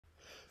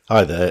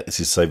Hi there,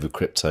 this is Save with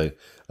Crypto.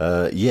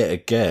 Yet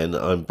again,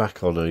 I'm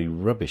back on a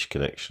rubbish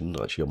connection,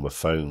 actually on my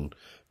phone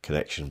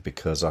connection,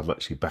 because I'm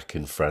actually back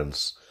in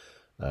France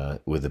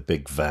with a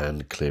big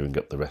van clearing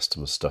up the rest of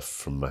my stuff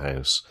from my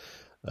house.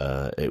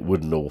 It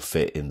wouldn't all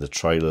fit in the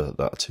trailer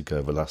that I took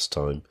over last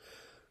time,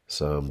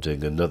 so I'm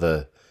doing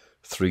another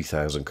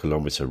 3,000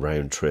 kilometre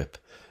round trip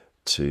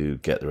to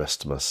get the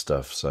rest of my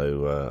stuff.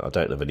 So I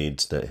don't have any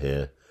internet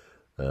here.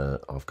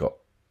 I've got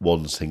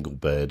one single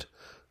bed,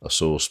 a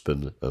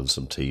saucepan and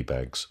some tea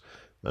bags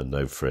and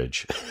no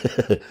fridge.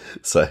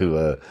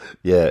 So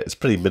yeah, it's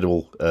pretty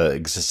minimal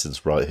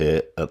existence right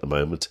here at the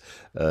moment.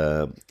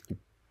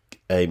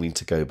 Aiming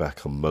to go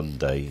back on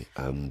Monday,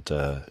 and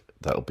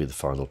that'll be the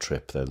final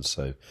trip then.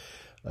 So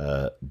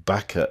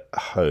back at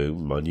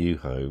home, my new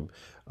home,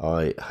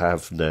 I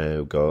have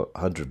now got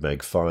 100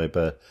 meg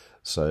fibre,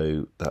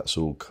 so that's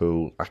all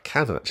cool. I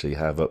can actually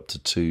have up to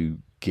 2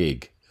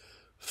 gig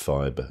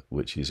fibre,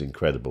 which is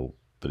incredible,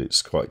 but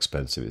it's quite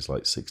expensive. It's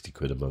like 60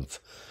 quid a month.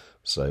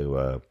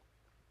 So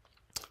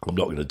I'm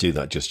not going to do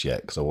that just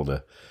yet, because I want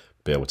to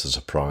be able to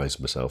surprise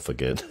myself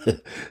again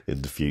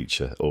in the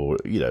future. Or,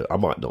 I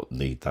might not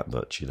need that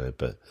much,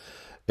 but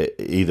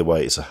either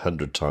way, it's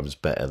 100 times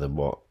better than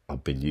what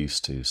I've been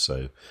used to.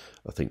 So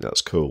I think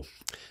that's cool.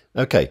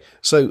 Okay,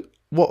 so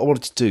what I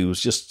wanted to do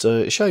was just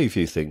show you a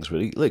few things,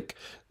 really. Look,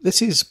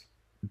 this is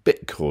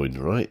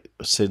Bitcoin, right,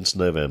 since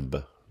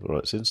November.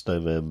 Right, since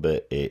November,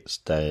 it's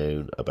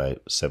down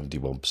about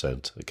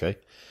 71%, okay?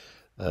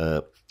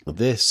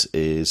 This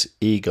is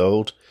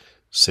eGold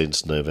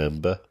since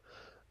November,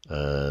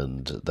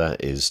 and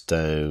that is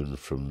down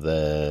from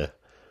there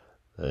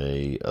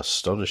a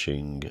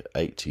astonishing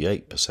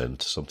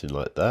 88%, something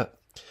like that.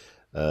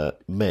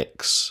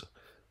 MEX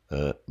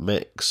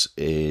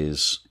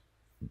is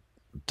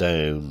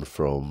down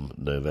from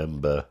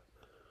November,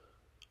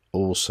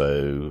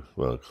 also,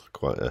 well,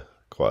 quite a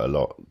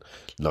lot,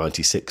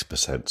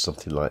 96%,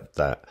 something like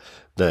that.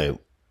 Now,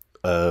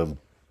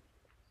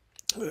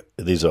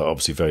 these are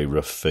obviously very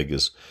rough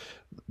figures.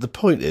 The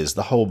point is,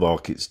 the whole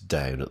market's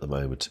down at the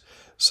moment.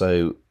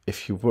 So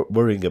if you're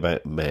worrying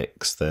about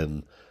MEX,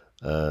 then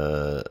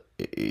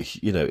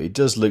it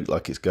does look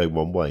like it's going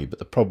one way. But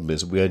the problem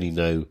is, we only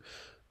know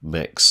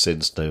MEX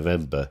since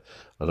November,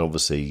 and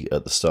obviously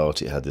at the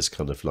start it had this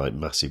kind of like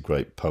massive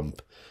great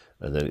pump,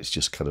 and then it's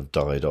just kind of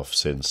died off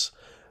since.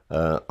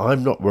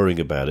 I'm not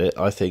worrying about it.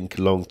 I think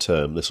long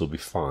term this will be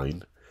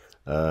fine.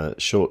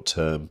 Short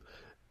term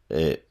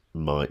it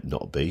might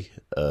not be,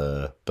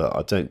 but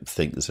I don't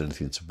think there's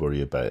anything to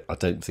worry about. I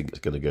don't think it's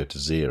going to go to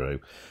zero.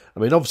 I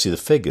mean, obviously the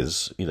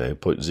figures,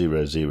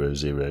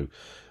 0.000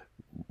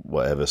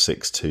 whatever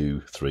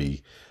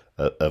 623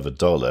 of a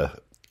dollar,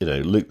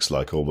 looks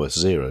like almost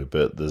zero,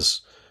 but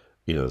there's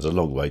a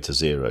long way to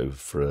zero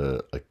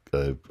for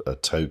a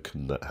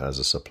token that has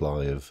a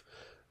supply of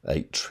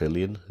 8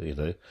 trillion,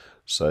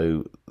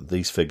 So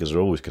these figures are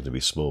always going to be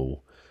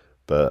small,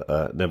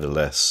 but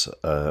nevertheless,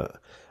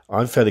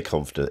 I'm fairly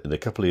confident in a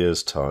couple of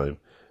years' time,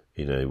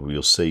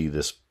 we'll see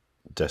this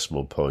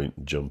decimal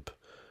point jump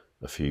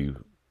a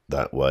few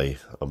that way,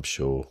 I'm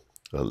sure,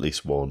 at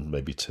least one,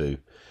 maybe two,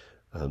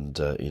 and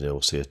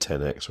we'll see a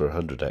 10x or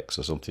a 100x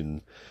or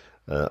something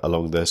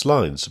along those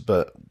lines.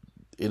 But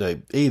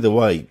either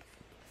way,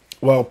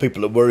 while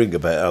people are worrying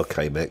about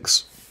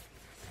LKMEX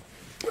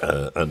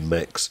and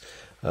MEX,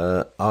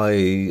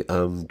 I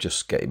am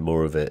just getting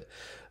more of it.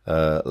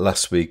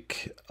 Last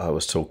week I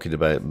was talking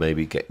about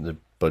maybe getting a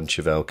bunch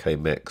of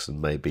LKMEX and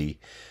maybe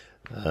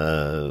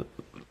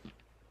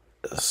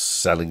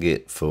selling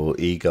it for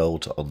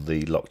eGold on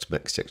the locked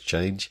MEX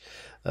exchange.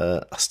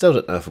 I still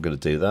don't know if I'm going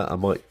to do that. I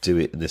might do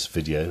it in this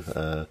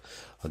video.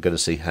 I'm going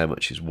to see how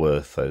much it's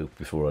worth though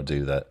before I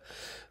do that.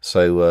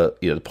 So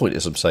the point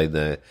is, I'm saying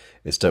there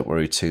is, don't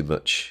worry too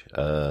much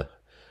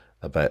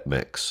about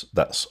MEX.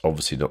 That's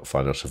obviously not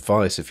financial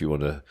advice. If you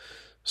want to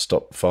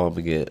stop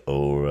farming it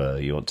or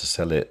you want to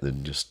sell it,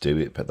 then just do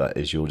it, but that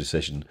is your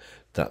decision.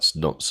 That's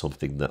not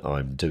something that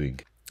I'm doing.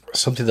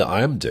 Something that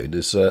I am doing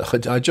is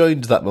I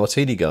joined that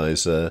Martini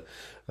guys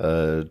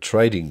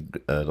trading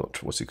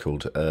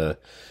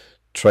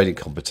trading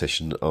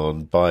competition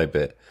on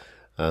ByBit,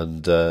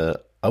 and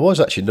I was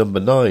actually number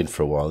 9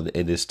 for a while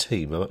in his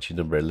team. I'm actually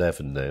number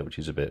 11 now, which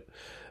is a bit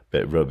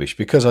rubbish,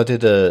 because I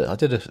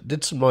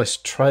did some nice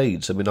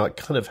trades. I mean, I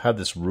kind of had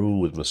this rule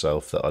with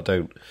myself that I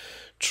don't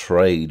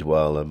trade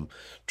while I'm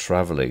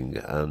traveling,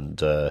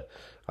 and I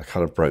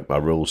kind of broke my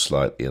rule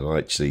slightly, and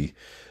I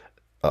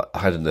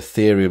had an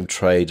Ethereum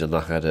trade and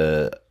I had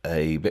a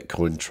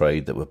Bitcoin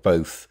trade that were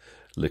both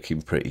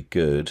looking pretty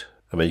good.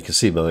 I mean, you can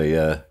see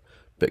my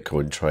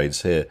Bitcoin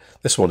trades here.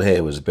 This one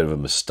here was a bit of a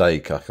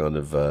mistake. I kind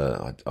of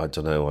I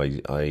don't know,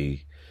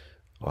 I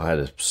had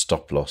a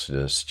stop loss in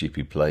a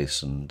stupid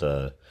place, and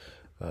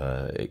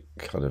it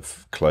kind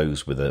of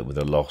closed with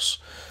a loss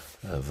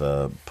of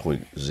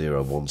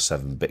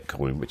 0.017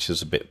 Bitcoin, which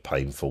is a bit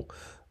painful.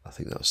 I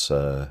think that's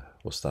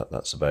what's that?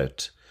 That's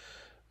about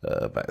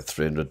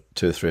 $200 or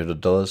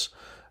 $300.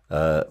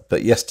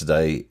 But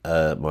yesterday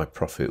my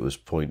profit was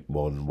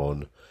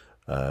 0.11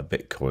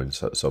 Bitcoin.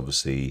 So that's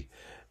obviously,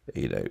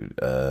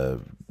 over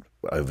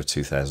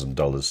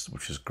 $2,000,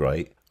 which is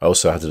great. I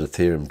also had an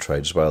Ethereum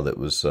trade as well that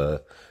was,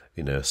 a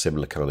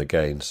similar kind of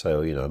gain.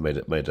 So, I made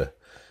a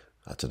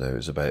I don't know, it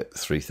was about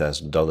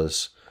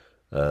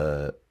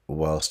 $3,000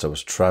 whilst I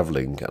was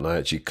travelling, and I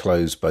actually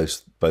closed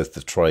both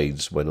the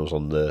trades when I was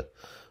on the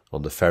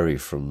ferry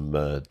from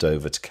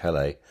Dover to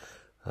Calais,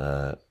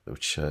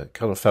 which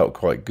kind of felt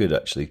quite good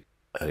actually.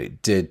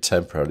 It did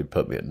temporarily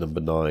put me at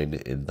number 9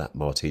 in that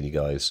Martini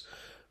Guys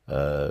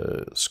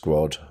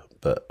squad,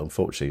 but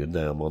unfortunately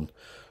now I'm on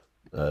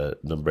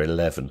number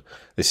 11.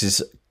 This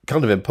is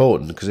kind of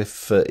important because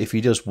if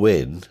he does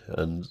win,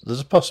 and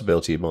there's a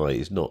possibility he might,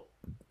 he's not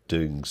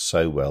doing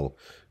so well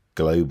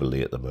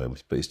globally at the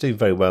moment, but he's doing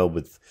very well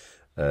with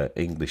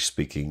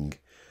English-speaking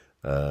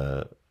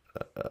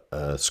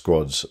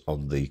squads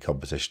on the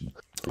competition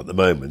at the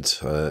moment.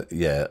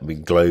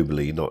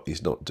 Globally,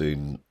 he's not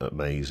doing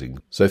amazing.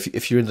 So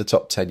if you're in the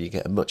top 10, you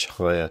get a much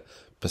higher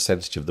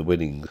percentage of the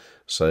winning.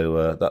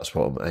 So that's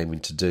what I'm aiming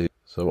to do.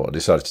 So what I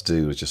decided to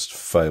do was just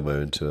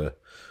FOMO into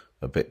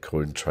a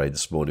Bitcoin trade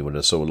this morning when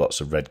I saw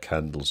lots of red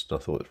candles, and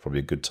I thought it's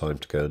probably a good time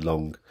to go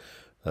long.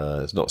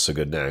 It's not so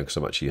good now because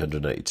I'm actually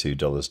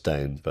 $182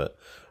 down, but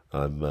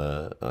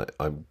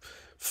I'm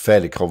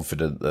fairly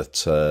confident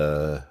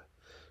that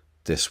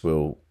this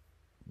will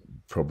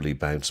probably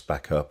bounce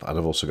back up. And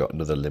I've also got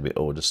another limit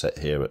order set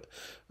here at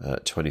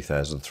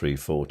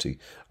 20,340.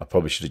 I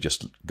probably should have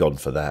just gone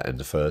for that in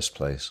the first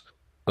place.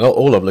 And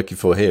all I'm looking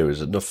for here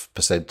is enough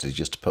percentage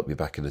just to put me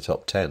back in the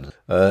top 10.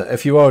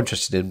 If you are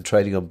interested in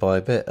trading on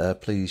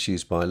ByBit, please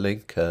use my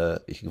link. You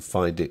can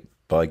find it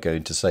by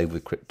going to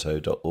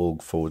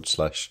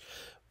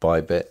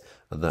savewith.crypto.org/ByBit,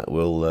 and that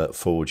will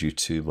forward you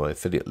to my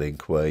affiliate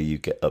link where you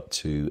get up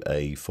to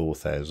a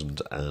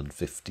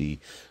 $4,050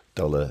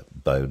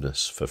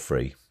 bonus for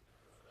free.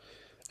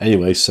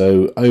 Anyway,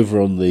 so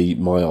over on the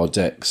Maiar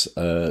DEX,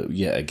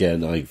 yet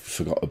again, I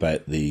forgot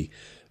about the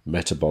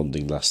meta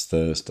bonding last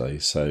Thursday,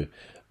 so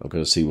I'm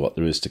going to see what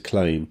there is to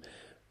claim.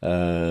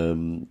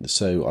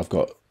 So I've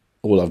got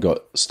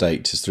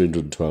staked is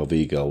 312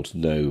 eGold,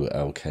 no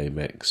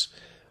MEX.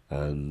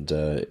 And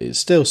it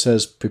still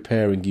says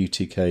preparing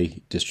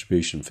UTK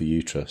distribution for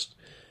Utrust,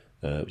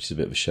 which is a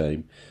bit of a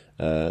shame.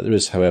 There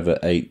is, however,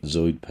 8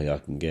 ZoidPay I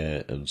can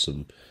get and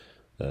some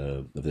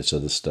of this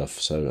other stuff,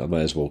 so I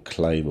may as well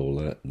claim all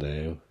that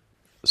now.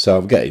 So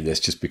I'm getting this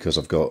just because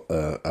I've got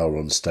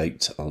Elrond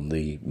staked on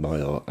the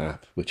Maiar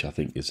app, which I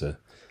think is a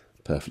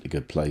perfectly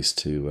good place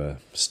to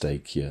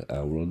stake your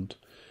Elrond.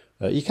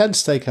 You can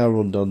stake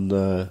Elrond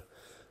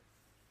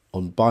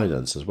on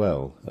Binance as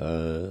well.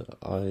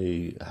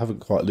 I haven't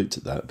quite looked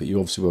at that, but you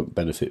obviously won't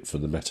benefit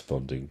from the meta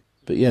bonding.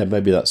 But yeah,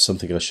 maybe that's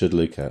something I should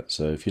look at.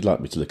 So if you'd like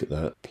me to look at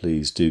that,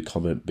 please do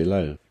comment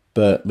below.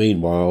 But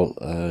meanwhile,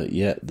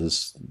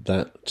 there's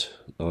that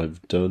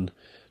I've done.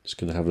 Just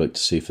going to have a look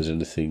to see if there's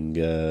anything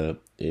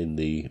in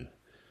the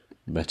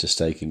meta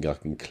staking I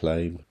can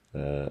claim.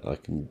 I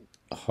can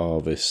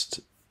harvest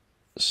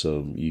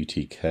some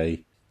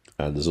UTK,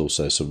 and there's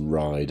also some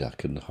ride I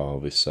can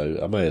harvest. So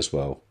I may as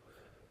well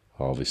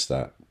harvest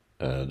that,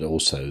 and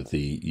also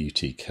the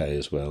UTK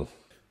as well.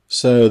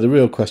 So the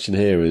real question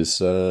here is,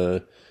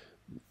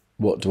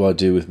 what do I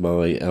do with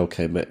my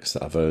MEX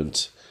that I've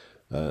earned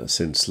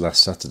since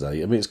last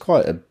Saturday? I mean, it's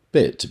quite a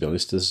bit, to be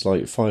honest. There's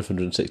like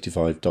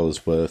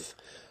 $565 worth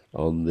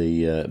on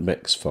the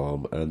MEX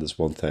farm, and there's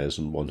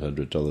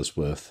 $1,100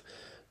 worth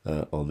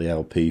on the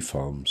LP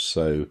farm.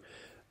 So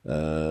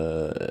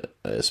I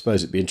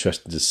suppose it'd be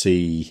interesting to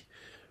see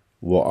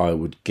what I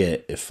would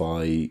get if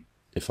I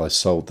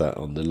sold that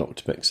on the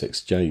locked MEX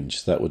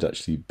exchange. That would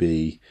actually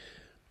be,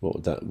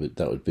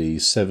 that would be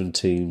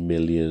 17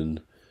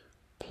 million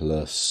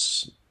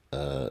plus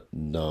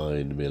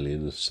 9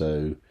 million.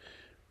 So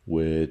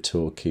we're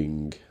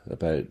talking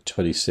about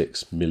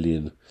 26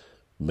 million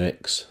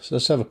MEX. So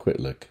let's have a quick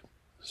look.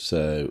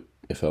 So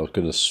if I was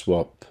going to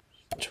swap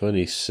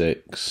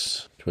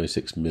 26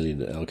 million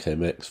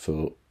MEX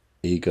for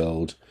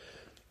eGold,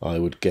 I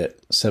would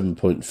get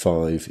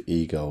 7.5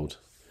 eGold.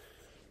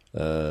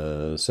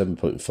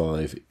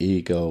 7.5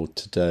 eGold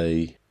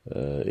today.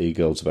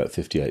 eGold's about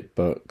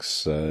 $58,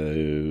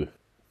 so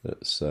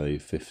let's say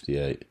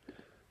 58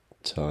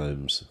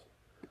 times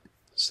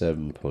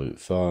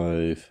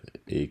 7.5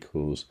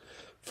 equals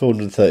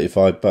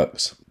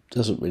 $435.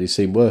 Doesn't really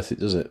seem worth it,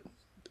 does it?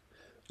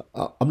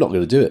 I'm not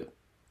going to do it.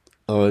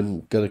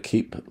 I'm going to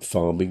keep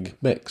farming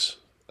MEX,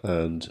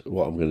 and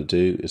what I'm going to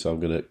do is I'm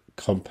going to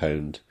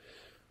compound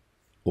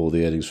all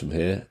the earnings from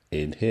here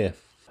in here.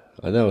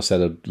 I know I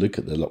said I'd look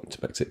at the locked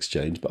MEX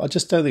exchange, but I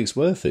just don't think it's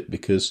worth it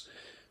because,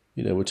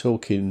 we're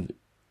talking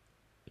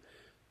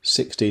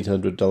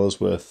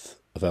 $1,600 worth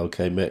of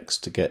MEX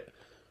to get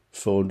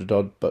 400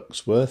 odd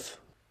bucks worth.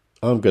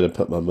 I'm going to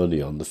put my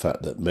money on the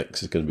fact that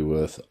MEX is going to be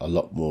worth a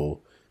lot more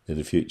in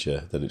the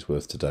future than it's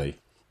worth today.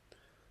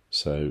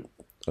 So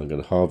I'm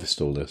going to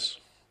harvest all this.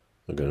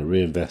 I'm going to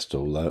reinvest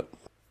all that,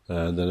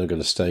 and then I'm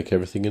going to stake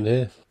everything in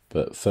here.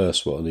 But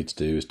first what I need to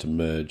do is to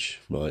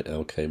merge my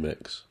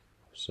MEX.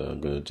 So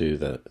I'm going to do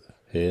that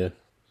here.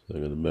 So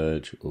I'm going to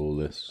merge all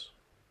this.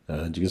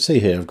 And you can see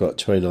here I've got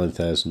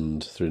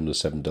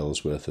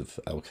 $29,307 worth of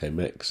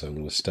MEX. So I'm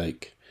going to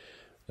stake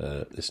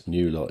this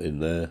new lot in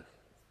there.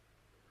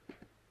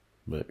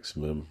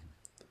 Maximum.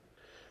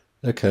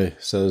 Okay,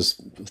 so there's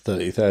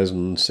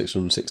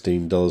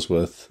 $30,616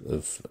 worth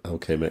of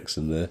MEX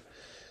in there.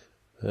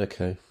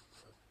 Okay,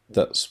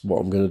 that's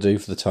what I'm going to do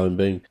for the time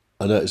being.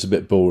 I know it's a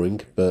bit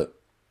boring, but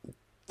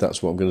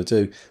that's what I'm going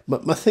to do.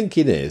 My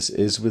thinking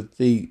is with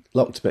the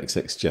locked MEX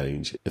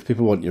exchange, if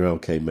people want your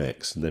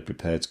MEX and they're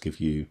prepared to give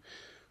you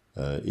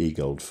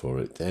eGold for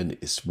it, then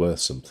it's worth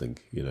something,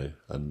 you know.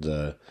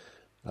 And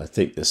I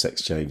think this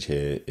exchange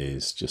here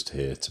is just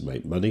here to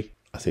make money.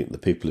 I think the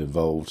people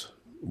involved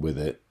with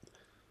it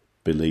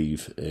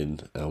believe in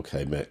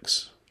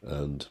MEX,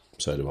 and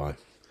so do I.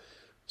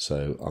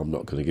 So I'm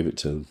not going to give it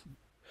to them.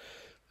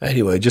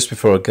 Anyway, just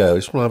before I go, I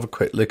just want to have a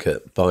quick look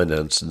at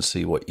Binance and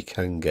see what you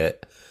can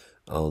get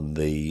on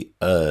the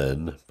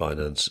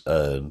Binance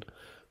Earn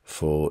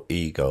for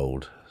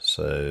eGold.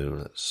 So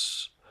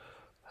let's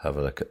have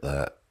a look at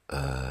that.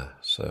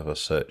 So if I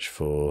search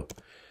for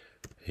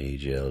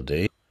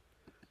EGLD.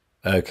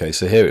 Okay,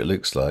 so here it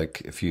looks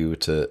like if you were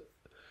to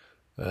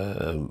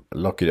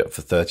lock it up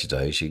for 30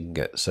 days, you can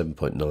get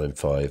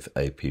 7.95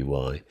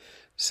 APY.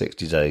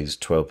 60 days,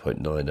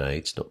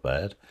 12.98, not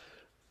bad.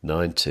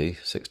 90,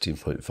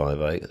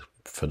 16.58,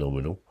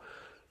 phenomenal.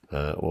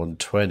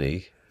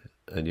 120,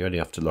 and you only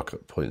have to lock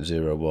up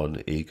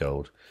 0.01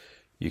 eGold.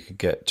 You could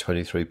get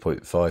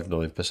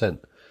 23.59%.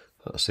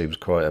 That seems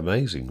quite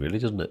amazing, really,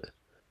 doesn't it?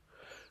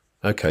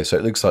 Okay, so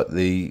it looks like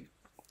the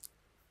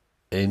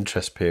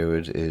interest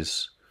period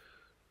is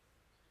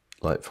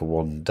like for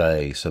 1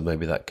 day, so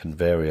maybe that can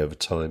vary over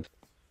time.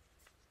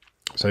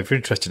 So if you're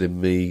interested in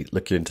me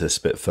looking into this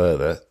a bit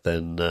further,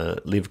 then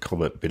leave a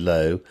comment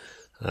below,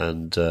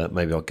 and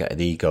maybe I'll get an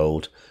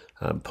eGold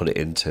and put it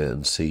into it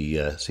and see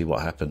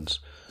what happens.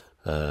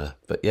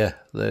 But yeah,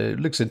 it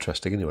looks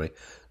interesting anyway.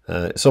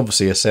 It's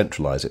obviously a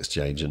centralised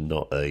exchange and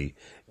not a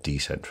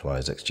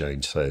decentralised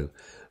exchange, so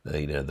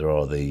you know, there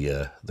are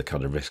the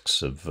kind of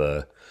risks of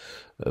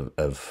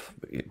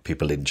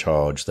people in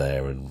charge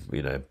there, and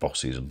you know,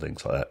 bosses and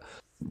things like that.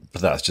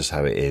 But that's just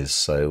how it is.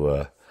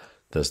 So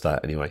there's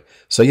that anyway.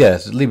 So yeah,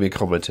 leave me a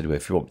comment anyway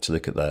if you want me to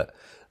look at that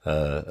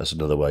as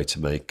another way to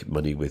make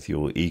money with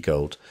your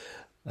eGold.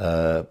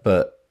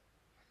 But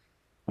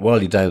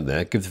while you're down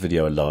there, give the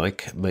video a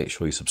like, make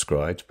sure you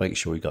subscribe, make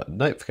sure you got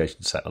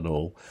notifications set on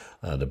all,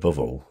 and above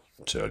all,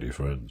 tell your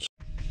friends.